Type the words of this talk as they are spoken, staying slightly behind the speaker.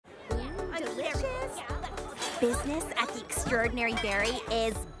Business at the Extraordinary Berry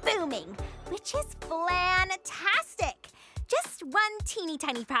is booming, which is flantastic. Just one teeny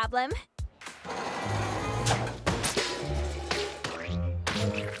tiny problem.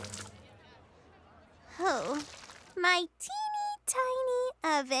 Oh, my teeny tiny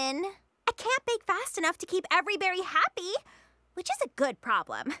oven. I can't bake fast enough to keep every berry happy, which is a good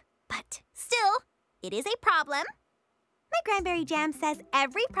problem. But still, it is a problem. My cranberry jam says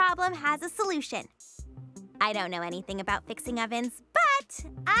every problem has a solution. I don't know anything about fixing ovens, but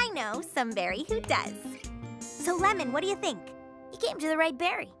I know somebody who does. So, Lemon, what do you think? You came to the right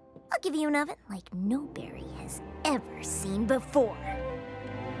berry. I'll give you an oven like no berry has ever seen before.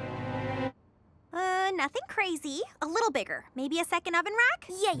 Nothing crazy. A little bigger. Maybe a second oven rack?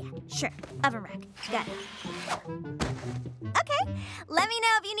 Yeah, sure. Oven rack. Got it. Okay, let me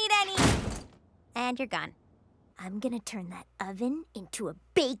know if you need any. And you're gone. I'm gonna turn that oven into a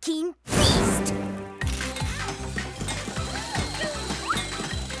baking feast!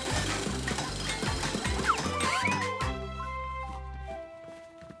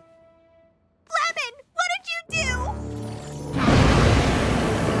 Lemon, what did you do?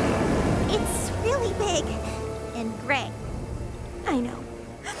 It's really big and gray. I know.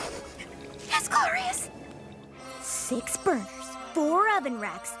 That's glorious! 6 burners, 4 oven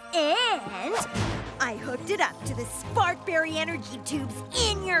racks, and I hooked it up to the Sparkberry energy tubes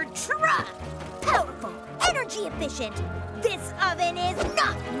in your truck. Powerful, energy efficient. This oven is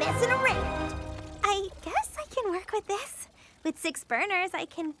not messing around. I guess I can work with this. With 6 burners, I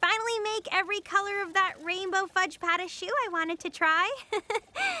can finally make every color of that rainbow fudge patta shoe I wanted to try.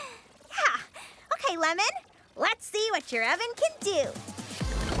 Yeah. Okay, Lemon, let's see what your oven can do.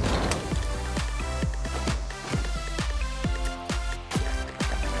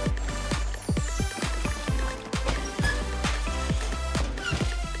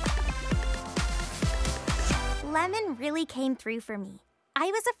 Lemon really came through for me. I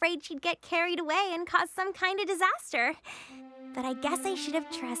was afraid she'd get carried away and cause some kind of disaster. But I guess I should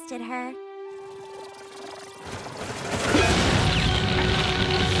have trusted her.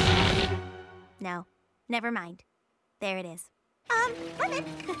 No, never mind. There it is. Lemon,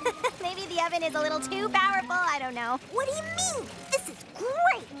 maybe the oven is a little too powerful, I don't know. What do you mean? This is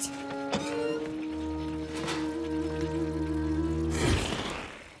great!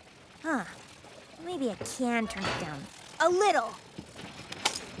 Huh. Maybe I can turn it down a little.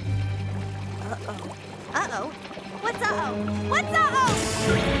 Uh-oh. Uh-oh. What's uh-oh? What's uh-oh?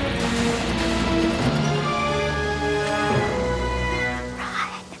 Run.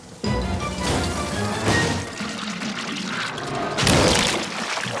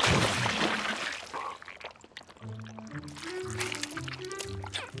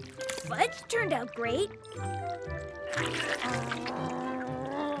 Fudge turned out great.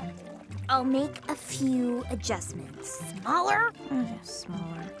 I'll make a few adjustments. Smaller?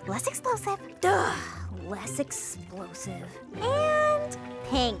 Smaller. Less explosive. Duh, less explosive. And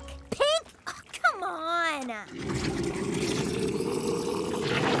pink. Pink? Oh, come on.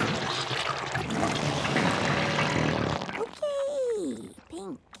 Okay,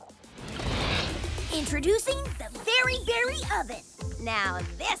 pink. Introducing the Very Berry Oven. Now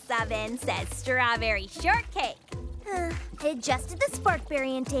this oven says Strawberry Shortcake. I adjusted the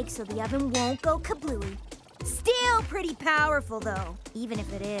Sparkberry intake so the oven won't go kablooey. Still pretty powerful, though, even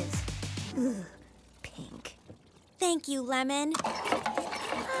if it is. Ugh, pink. Thank you, Lemon.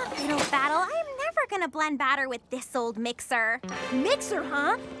 Little battle, I'm never gonna blend batter with this old mixer. Mixer,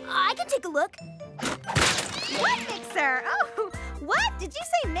 huh? I can take a look. What mixer? Oh, what? Did you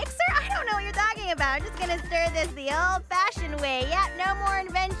say mixer? I don't know what you're talking about. I'm just gonna stir this the old-fashioned way. Yeah, no more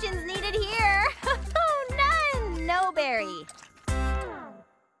inventions needed here. Oh, none. No berry.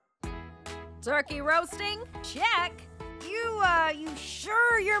 Turkey roasting? Check. You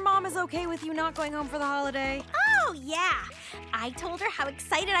sure your mom is okay with you not going home for the holiday? Oh, yeah. I told her how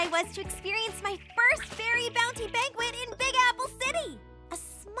excited I was to experience my first berry bounty banquet in Big Apple City. A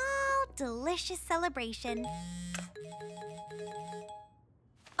small, delicious celebration.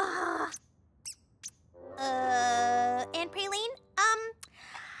 Aunt Praline,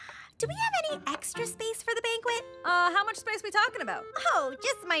 do we have any extra space for the banquet? How much space we talking about? Oh,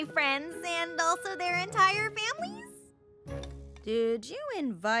 just my friends and also their entire families. Did you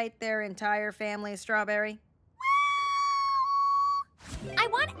invite their entire family, Strawberry? I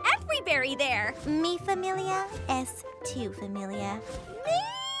want every berry there. Mi familia es tu familia. Maybe.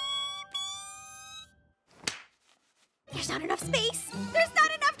 There's not enough space. There's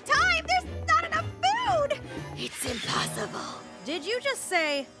not enough time. There's not enough food. It's impossible. Did you just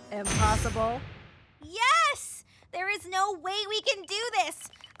say impossible? Yes! There is no way we can do this.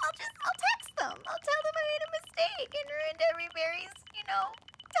 I'll text them. I'll tell them I made a mistake. mistake and ruined everybody's,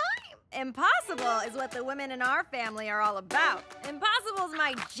 time. Impossible is what the women in our family are all about. Impossible's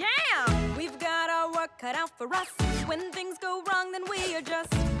my jam! We've got our work cut out for us. When things go wrong, then we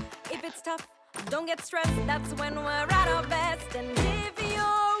adjust. If it's tough, don't get stressed. That's when we're at our best. And if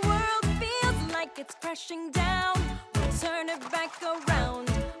your world feels like it's crashing down, we'll turn it back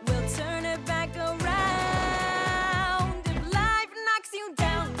around. We'll turn it back around. If life knocks you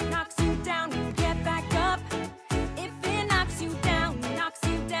down, you get back up. If it knocks you down,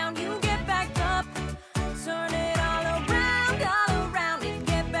 you get back up. Turn it all around, and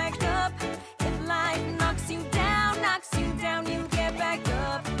get back up. If life knocks you down, you get back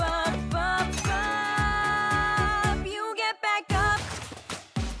up, you get back up.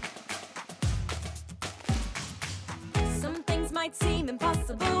 Some things might seem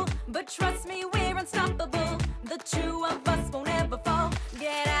impossible, but trust me, we're unstoppable. The two of us won't ever fall.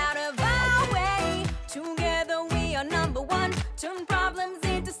 Get out of our way. Together we are number one. Turn problems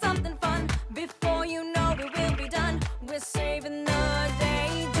into something fun. Before you know it will be done. We're saving the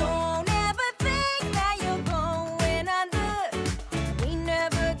day. Don't ever think that you're going under. We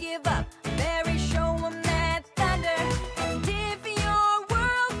never give up. Very show 'em that thunder. And if your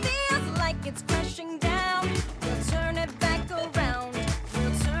world feels like it's crashing down, we'll turn it back around.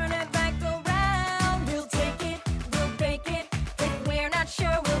 We'll turn it back around. We'll take it, we'll break it. If we're not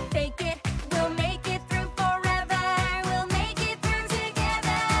sure, we'll fake it. We'll make it through forever. We'll make it through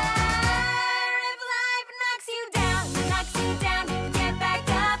together. If life knocks you down, you get back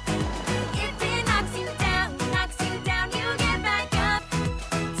up. If it knocks you down, you get back up.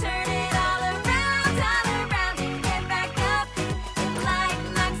 Turn it all around, and get back up. If life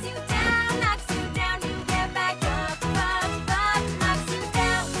knocks you down, you get back up.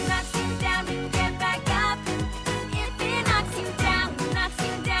 Knocks you down, you get back up. If it knocks you down,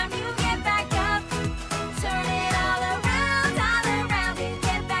 you get back up. Turn it all around, and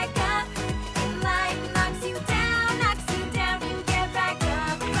get back up. If life knocks you down, you get back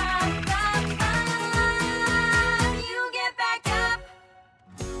up. You get back up.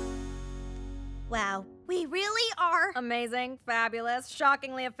 Wow, we really are. Amazing, fabulous,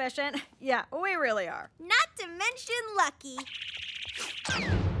 shockingly efficient. Yeah, we really are. Not to mention lucky.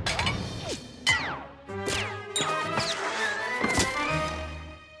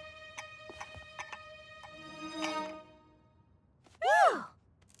 Whew.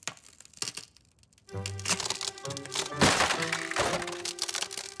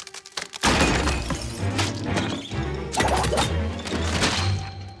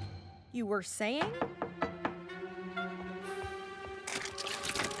 You were saying?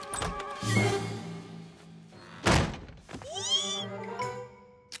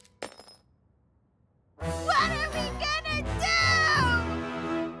 What are we gonna do?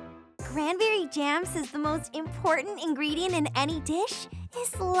 Cranberry jam says the most important ingredient in any dish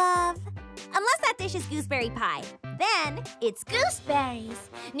is love. Unless that dish is gooseberry pie. Then it's Gooseberries.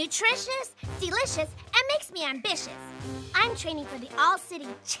 Nutritious, delicious, and makes me ambitious. I'm training for the All-City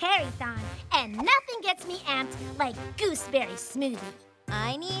Cherry-thon, and nothing gets me amped like gooseberry smoothie.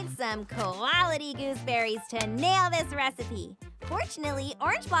 I need some quality gooseberries to nail this recipe. Fortunately,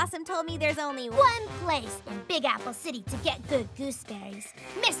 Orange Blossom told me there's only One place in Big Apple City to get good gooseberries.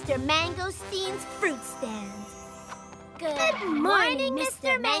 Mr. Mangostein's Fruit Stand. Good morning,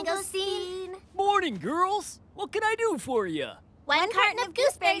 Mr. Mangosteen. Morning, girls. What can I do for you? One carton of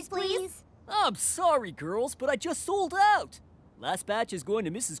gooseberries, please. I'm sorry, girls, but I just sold out. Last batch is going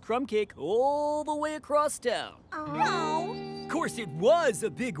to Mrs. Crumbcake all the way across town. Oh. Of course, it was a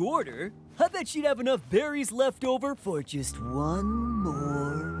big order. I bet she'd have enough berries left over for just one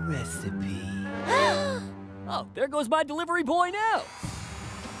more recipe. Oh, there goes my delivery boy now.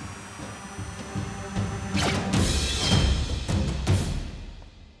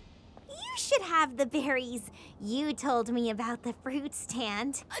 You should have the berries. You told me about the fruit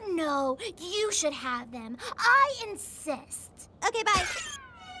stand. No, you should have them. I insist. Okay, bye.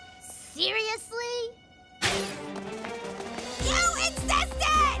 Seriously? You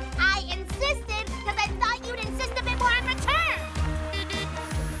insisted! I insisted because I thought you'd insist a bit more in return.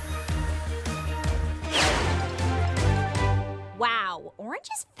 Wow, Orange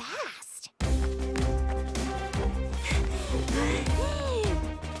is fast.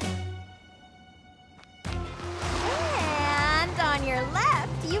 And on your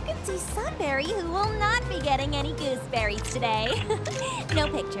left, you can see Sunberry, who will not be getting any gooseberries today. No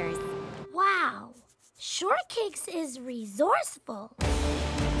pictures. Wow, Shortcakes is resourceful.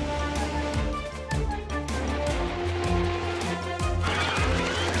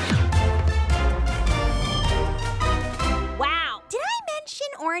 Wow. Did I mention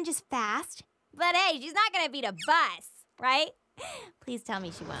Orange is fast? But hey, she's not gonna beat a bus, right? Please tell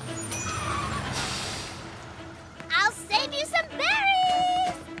me she won't. I'll save you some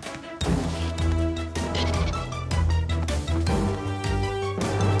berries!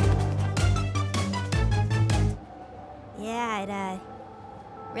 Yeah,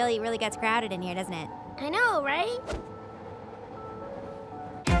 it really gets crowded in here, doesn't it? I know, right?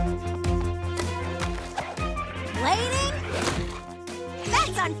 Waiting?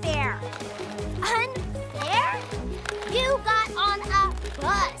 That's unfair. Unfair? You got on a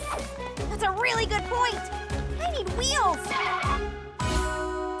bus. That's a really good point. I need wheels.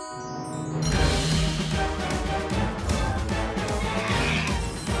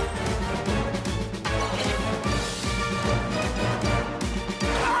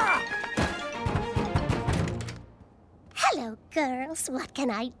 Hello, girls. What can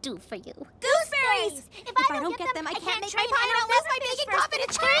I do for you? Gooseberries! If I don't get them, I can't make my pie unless I make profit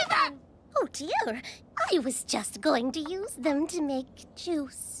to cherry them. Oh, dear. I was just going to use them to make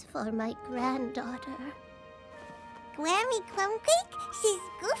juice for my granddaughter. Grammy Plumcake says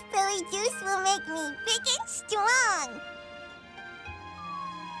gooseberry juice will make me big and strong.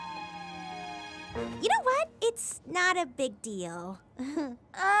 You know what? It's not a big deal. I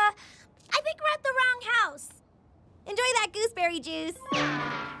think we're at the wrong house. Enjoy that gooseberry juice.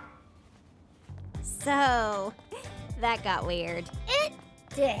 So, that got weird. It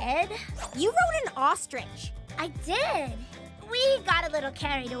did. You rode an ostrich. I did. We got a little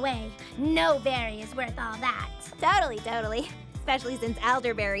carried away. No berry is worth all that. Totally. Especially since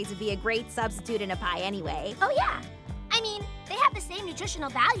elderberries would be a great substitute in a pie anyway. Oh, yeah. I mean, they have the same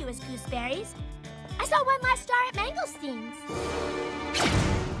nutritional value as gooseberries. I saw one last star at Mangostein's.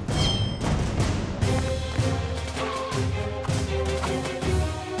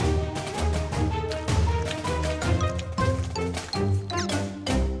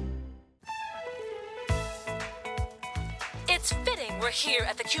 It's fitting we're here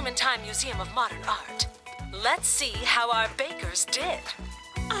at the Human-Time Museum of Modern Art. Let's see how our bakers did.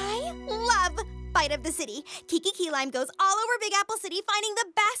 I love Bite of the City. Kiki Key Lime goes all over Big Apple City finding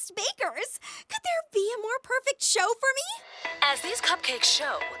the best bakers. Could there be a more perfect show for me? As these cupcakes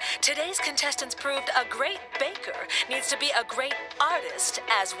show, today's contestants proved a great baker needs to be a great artist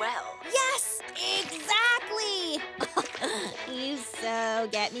as well. Yes, exactly. You so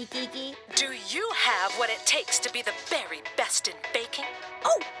get me, Kiki. Do you have what it takes to be the very best in baking?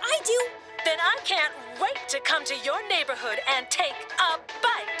 Oh, I do. Then I can't wait to come to your neighborhood and take a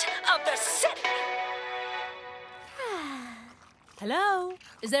bite of the city. Hello?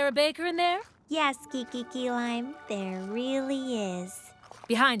 Is there a baker in there? Yes, Kiki Key Lime, there really is.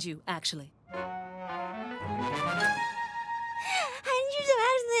 Behind you, actually. I'm so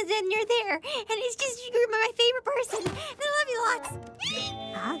happy that you're there, and it's just you're my favorite person. And I love you lots.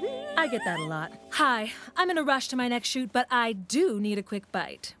 I get that a lot. Hi, I'm in a rush to my next shoot, but I do need a quick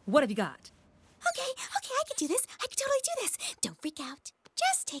bite. What have you got? Okay, I can do this. I can totally do this. Don't freak out.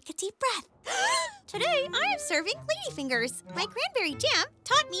 Just take a deep breath. Today, I am serving ladyfingers. My cranberry jam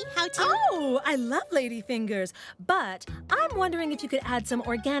taught me how to... Oh, I love ladyfingers, but I'm wondering if you could add some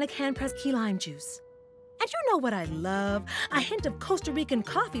organic hand-pressed key lime juice. And you know what I love? A hint of Costa Rican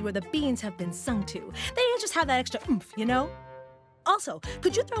coffee where the beans have been sung to. They just have that extra oomph, you know? Also,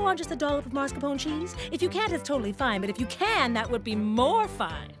 could you throw on just a dollop of mascarpone cheese? If you can't, it's totally fine, but if you can, that would be more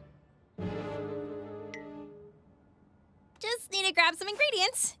fine. Just need to grab some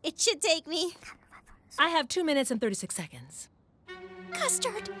ingredients. It should take me. I have 2 minutes and 36 seconds.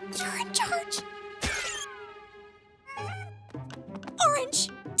 Custard, you're in charge. Orange,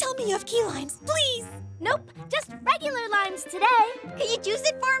 tell me you have key limes, please. Nope, just regular limes today. Can you juice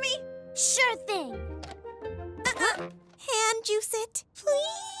it for me? Sure thing. Hand juice it,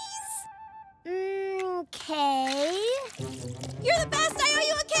 please. Okay. You're the best. I owe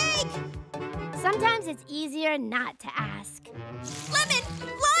you a cake. Sometimes it's easier not to ask. Lemon,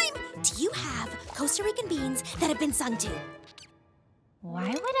 lime. Do you have Costa Rican beans that have been sung to? Why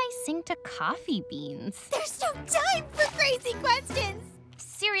would I sing to coffee beans? There's no time for crazy questions.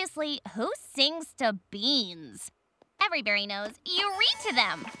 Seriously, who sings to beans? Everybody knows you read to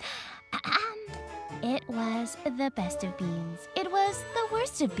them. It was the best of beans. It was the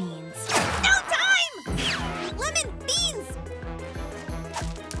worst of beans. No time! Lemon, beans!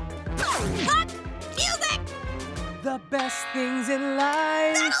 Clock, music! The best things in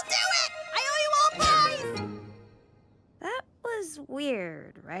life. That'll do it! I owe you all pies! That was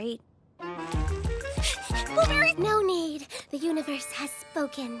weird, right? Blueberry! No need. The universe has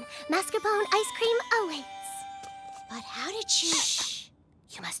spoken. Mascarpone ice cream awaits. But how did you... Shh.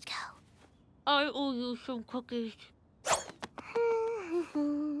 You must go. I owe you some cookies.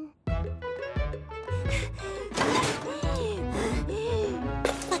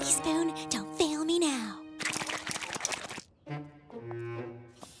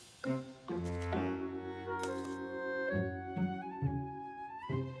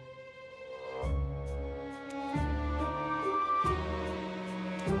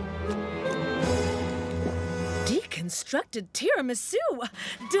 constructed tiramisu.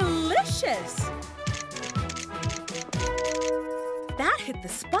 Delicious! That hit the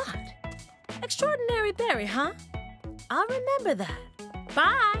spot. Extraordinary berry, huh? I'll remember that.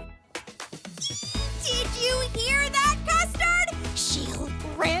 Bye. Did you hear that, Custard? She'll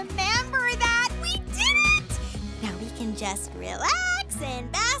remember that. We did it! Now we can just relax and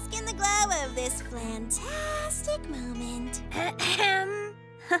bask in the glow of this fantastic moment.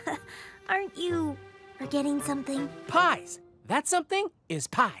 Aren't you forgetting something? Pies. That something is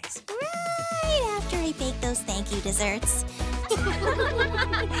pies. Right after I bake those thank you desserts.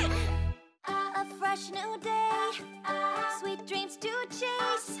 A fresh new day, sweet dreams to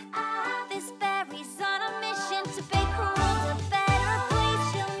chase. This berry's on a mission to make her world a better place.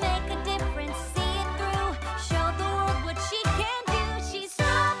 She'll make a difference, see it through, show the world what she can do. She's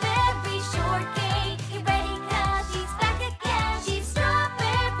Strawberry Shortcake. Get ready 'cause she's back again. She's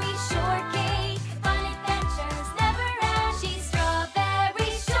Strawberry Shortcake. Fun adventures never end. She's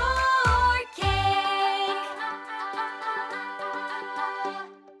Strawberry Shortcake.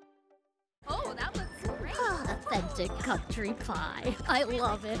 Oh, that looks great. Authentic country pie. I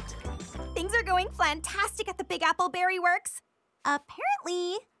love it. Things are going fantastic at the Big Apple Berry Works.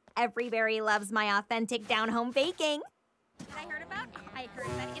 Apparently, every berry loves my authentic down-home baking. I heard that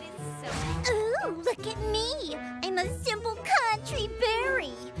it is so Ooh, look at me. I'm a simple country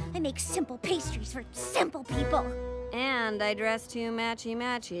berry. I make simple pastries for simple people. And I dress too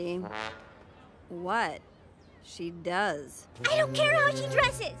matchy-matchy. What? She does. I don't care how she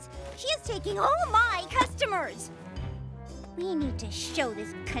dresses. She is taking all my customers. We need to show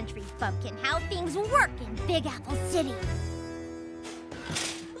this country bumpkin how things work in Big Apple City.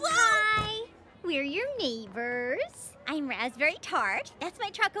 Hi, we're your neighbors. I'm Raspberry Tart. That's my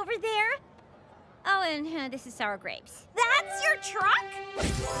truck over there. Oh, and this is Sour Grapes. That's your truck?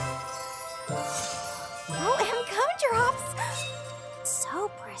 Oh, and gumdrops. So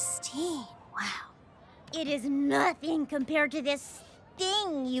pristine. Wow. It is nothing compared to this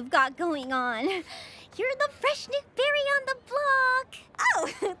thing you've got going on. You're the fresh new berry on the block. Oh,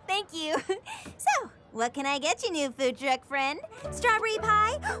 thank you. So, what can I get you, new food truck friend? Strawberry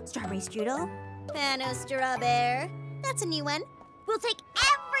pie? Strawberry strudel? Pano strawberry. That's a new one. We'll take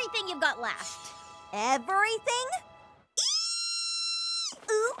everything you've got left. Everything?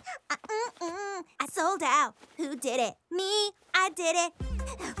 Ooh, I sold out. Who did it? Me. I did it.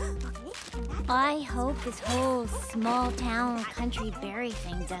 I hope this whole small town country berry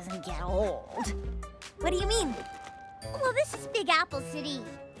thing doesn't get old. What do you mean? Well, this is Big Apple City.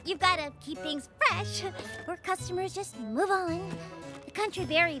 You've got to keep things fresh, or customers just move on. The country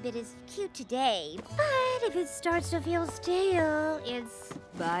berry bit is cute today, but if it starts to feel stale, it's...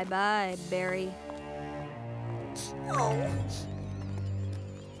 Bye-bye, berry. Oh.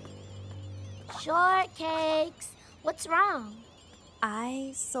 Shortcakes. What's wrong?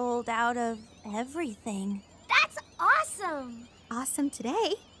 I sold out of everything. That's awesome. Awesome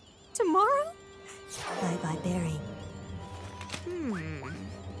today. Tomorrow? Bye-bye, berry.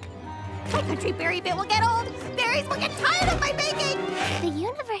 My country berry bit will get old. Berries will get tired of my baking. The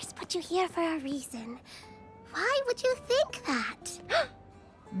universe put you here for a reason. Why would you think that?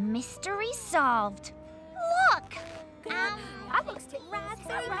 Mystery solved. Look.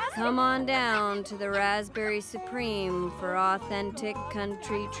 Come on down to the Raspberry Supreme for authentic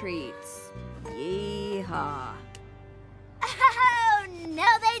country treats. Yeehaw. Oh, no,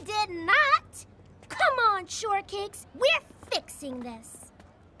 they did not. Come on, Shortcakes. We're fixing this.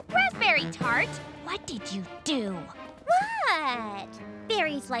 Raspberry Tart, what did you do? What?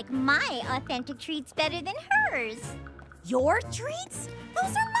 Berries like my authentic treats better than hers. Your treats?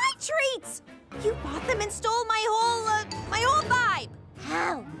 Those are my treats! You bought them and stole my whole vibe!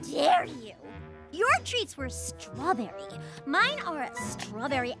 How dare you? Your treats were strawberry. Mine are a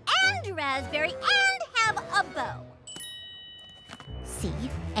strawberry and raspberry and have a bow. See,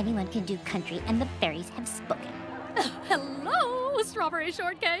 anyone can do country and the berries have spoken. Hello, Strawberry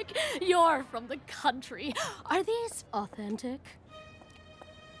Shortcake. You're from the country. Are these authentic?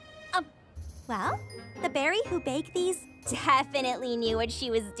 Well, the berry who baked these definitely knew what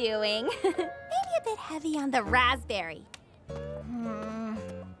she was doing. Maybe a bit heavy on the raspberry.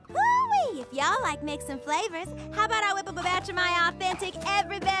 Ooh-wee, if y'all like mixing flavors, how about I whip up a batch of my authentic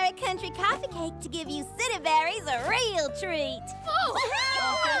every berry country coffee cake to give you city berries a real treat.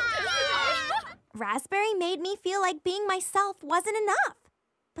 Raspberry made me feel like being myself wasn't enough.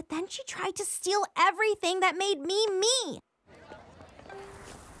 But then she tried to steal everything that made me me.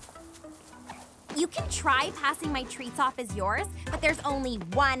 You can try passing my treats off as yours, but there's only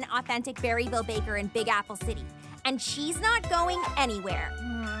one authentic Berryville baker in Big Apple City, and she's not going anywhere.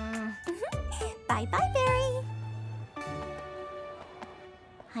 Bye-bye, Berry.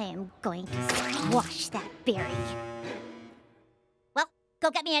 I am going to squash that berry. Well,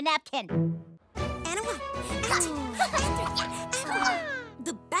 go get me a napkin. And a 1, and 2, and 3.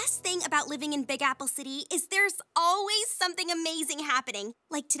 The best thing about living in Big Apple City is there's always something amazing happening.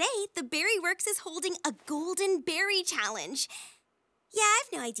 Like today, the Berry Works is holding a Golden Berry Challenge. Yeah, I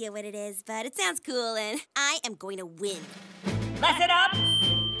have no idea what it is, but it sounds cool, and I am going to win. Listen up!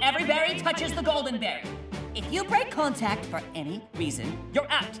 Every berry touches the golden berry. If you break contact for any reason, you're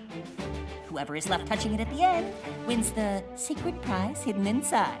out. Whoever is left touching it at the end wins the secret prize hidden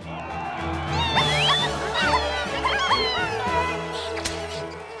inside.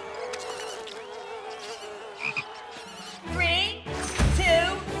 3, 2,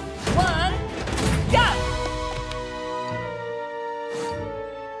 1, go!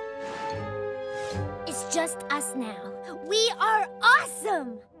 It's just us now. We are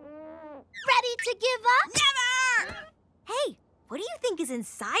awesome! Ready to give up? Never! Hey, what do you think is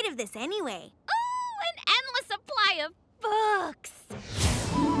inside of this anyway? Oh, an endless supply of books.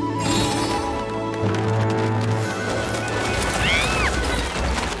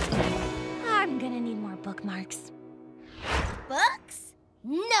 I'm gonna need more bookmarks. Books?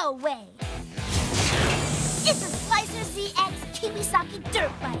 No way! It's a Slicer ZX Kawasaki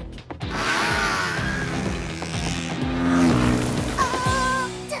dirt bike.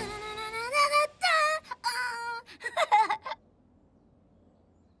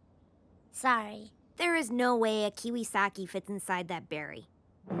 Sorry. There is no way a Kawasaki fits inside that berry.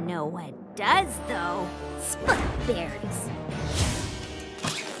 Know what does, though? Spark berries.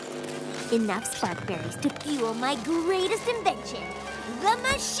 Enough spark berries to fuel my greatest invention, the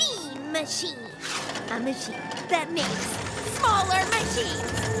Machine Machine. A machine that makes smaller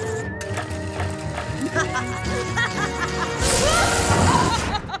machines.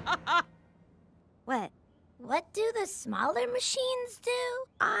 What? What do the smaller machines do?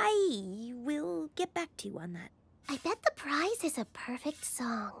 I will get back to you on that. I bet the prize is a perfect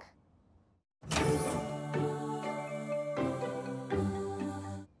song.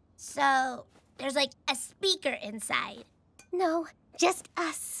 So, there's like a speaker inside. No, just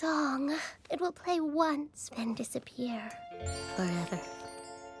a song. It will play once and disappear forever.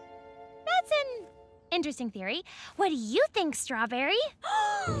 That's an interesting theory. What do you think, Strawberry?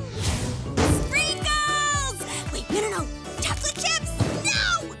 Sprinkles! Wait, no. Chocolate chips?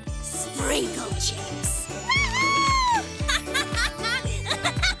 No! Sprinkle chips.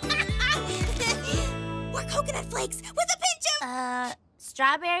 Or coconut flakes with a pinch of...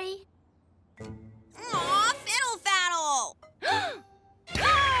 Strawberry? Aw, fiddle faddle!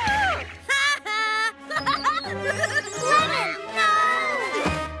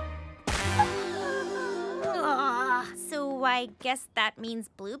 So I guess that means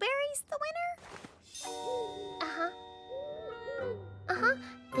blueberry's the winner?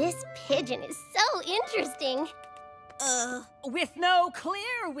 This pigeon is so interesting. With no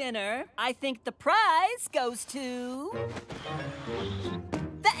clear winner, I think the prize goes to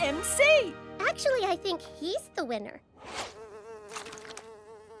the MC. Actually, I think he's the winner.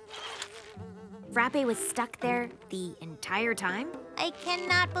 Frappe was stuck there the entire time? I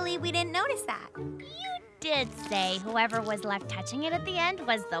cannot believe we didn't notice that. You did say whoever was left touching it at the end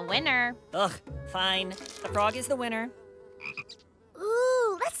was the winner. Ugh, fine. The frog is the winner.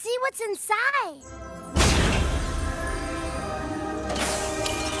 Ooh, let's see what's inside.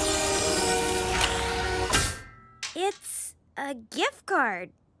 It's a gift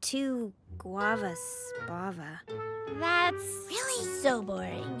card to Guava Spava. That's Really so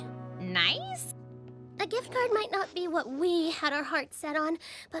boring. nice. A gift card might not be what we had our hearts set on,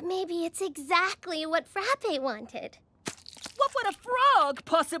 but maybe it's exactly what Frappe wanted. What would a frog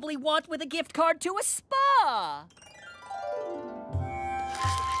possibly want with a gift card to a spa?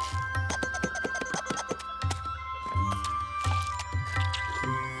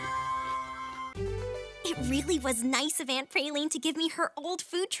 It really was nice of Aunt Praline to give me her old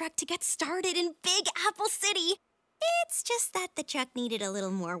food truck to get started in Big Apple City. It's just that the truck needed a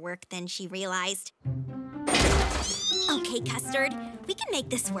little more work than she realized. Okay, Custard, we can make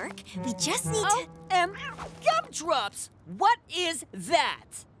this work. We just need to... Gumdrops! What is that?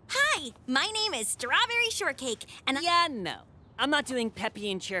 Hi, my name is Strawberry Shortcake, and Yeah, no. I'm not doing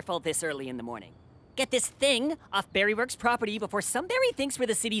peppy and cheerful this early in the morning. Get this thing off Berryworks property before some berry thinks we're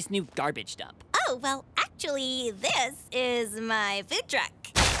the city's new garbage dump. Oh, well, actually, this is my food truck.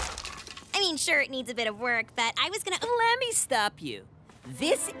 I mean, sure, it needs a bit of work, but I was gonna... Let me stop you.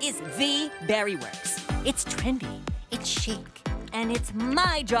 This is the Berryworks. It's trendy, it's chic, and it's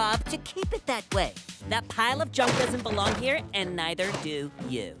my job to keep it that way. That pile of junk doesn't belong here, and neither do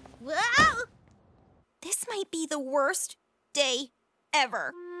you. Whoa! This might be the worst day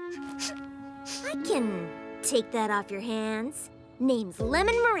ever. I can take that off your hands. Name's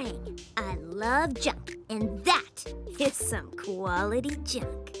Lemon Meringue. I love junk, and that is some quality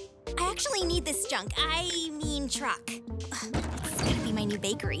junk. I actually need this junk. I mean truck. It's gonna be my new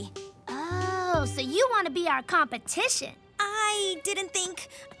bakery. Oh, so you want to be our competition? I didn't think.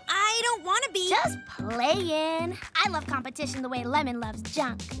 I don't want to be. Just playing. I love competition the way Lemon loves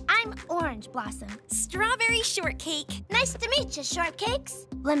junk. I'm Orange Blossom. Strawberry Shortcake. Nice to meet you, Shortcakes.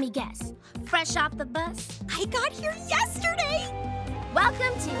 Let me guess. Fresh off the bus? I got here yesterday.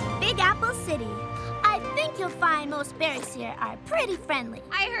 Welcome to Big Apple City. I think you'll find most berries here are pretty friendly.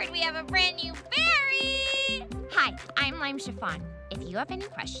 I heard we have a brand new berry! Hi, I'm Lime Chiffon. If you have any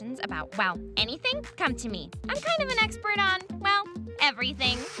questions about, well, anything, come to me. I'm kind of an expert on, well,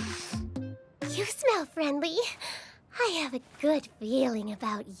 everything. You smell friendly. I have a good feeling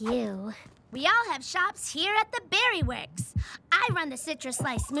about you. We all have shops here at the Berry Works. I run the Citrus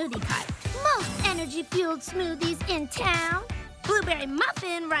Slice Smoothie Cart. Most energy-fueled smoothies in town. Blueberry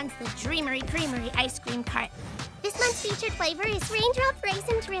Muffin runs the Dreamery Creamery Ice Cream Cart. This month's featured flavor is Raindrop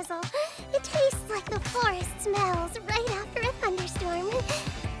Raisin Drizzle. It tastes like the forest smells right after a thunderstorm.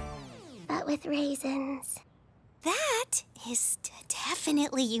 But with raisins. That is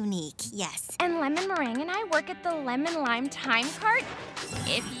definitely unique, yes. And Lemon Meringue and I work at the Lemon Lime Time Cart.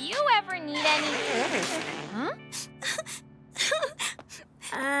 If you ever need any...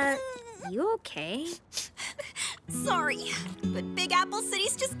 Huh? You okay? Sorry, but Big Apple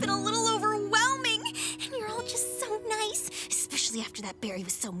City's just been a little overwhelming. And you're all just so nice, especially after that berry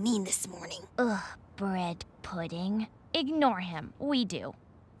was so mean this morning. Ugh, bread pudding. Ignore him. We do.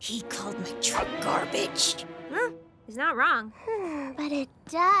 He called my truck garbage. He's not wrong. But it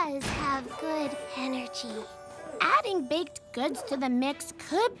does have good energy. Adding baked goods to the mix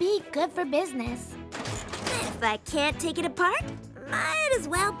could be good for business. If I can't take it apart, might as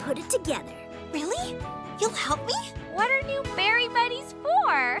well put it together. Really? You'll help me? What are new berry buddies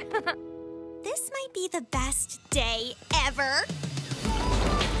for? This might be the best day ever.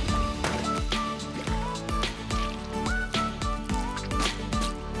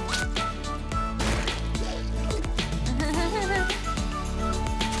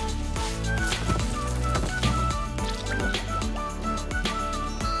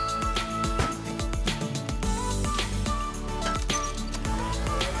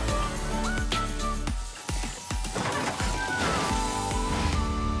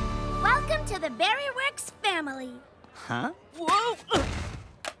 Welcome to the Berry Works family. Huh? Whoa!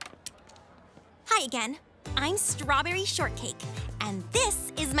 Hi again. I'm Strawberry Shortcake, and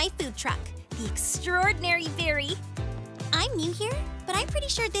this is my food truck, the Extraordinary Berry. I'm new here, but I'm pretty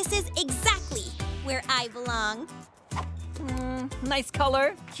sure this is exactly where I belong. Nice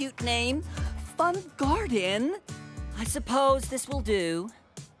color, cute name, fun garden. I suppose this will do.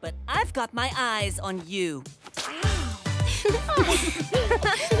 But I've got my eyes on you. Wow.